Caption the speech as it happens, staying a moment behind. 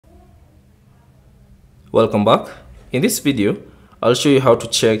Welcome back. In this video, I'll show you how to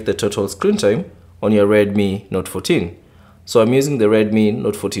check the total screen time on your Redmi Note 14. So I'm using the Redmi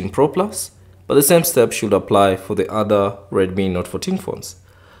Note 14 Pro Plus, but the same steps should apply for the other Redmi Note 14 phones.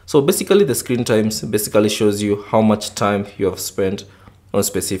 So basically the screen times basically shows you how much time you have spent on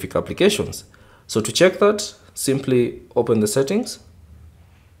specific applications. So to check that, simply open the settings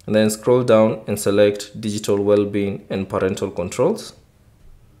and then scroll down and select Digital Wellbeing and Parental Controls.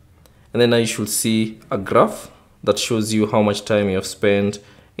 And then now you should see a graph that shows you how much time you have spent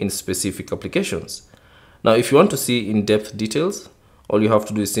in specific applications. Now, if you want to see in-depth details, all you have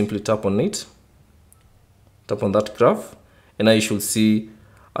to do is simply tap on it, tap on that graph, and now you should see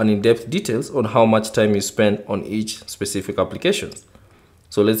an in-depth details on how much time you spend on each specific application.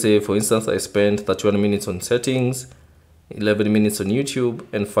 So let's say, for instance, I spent 31 minutes on settings, 11 minutes on YouTube,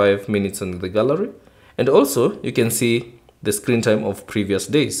 and 5 minutes on the gallery. And also, you can see the screen time of previous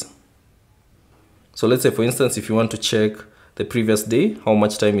days. So let's say, for instance, if you want to check the previous day, how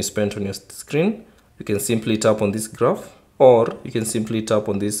much time you spent on your screen, you can simply tap on this graph, or you can simply tap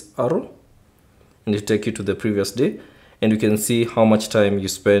on this arrow and it will take you to the previous day, and you can see how much time you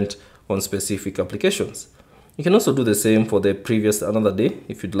spent on specific applications. You can also do the same for the previous another day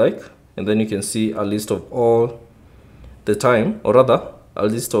if you'd like, and then you can see a list of all the time, or rather a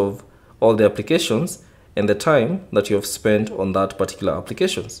list of all the applications and the time that you have spent on that particular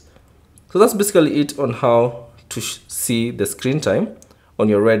applications. So that's basically it on how to see the screen time on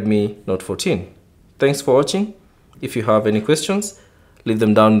your Redmi Note 14. Thanks for watching. If you have any questions, leave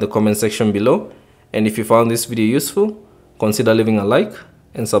them down in the comment section below. And if you found this video useful, consider leaving a like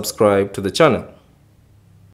and subscribe to the channel.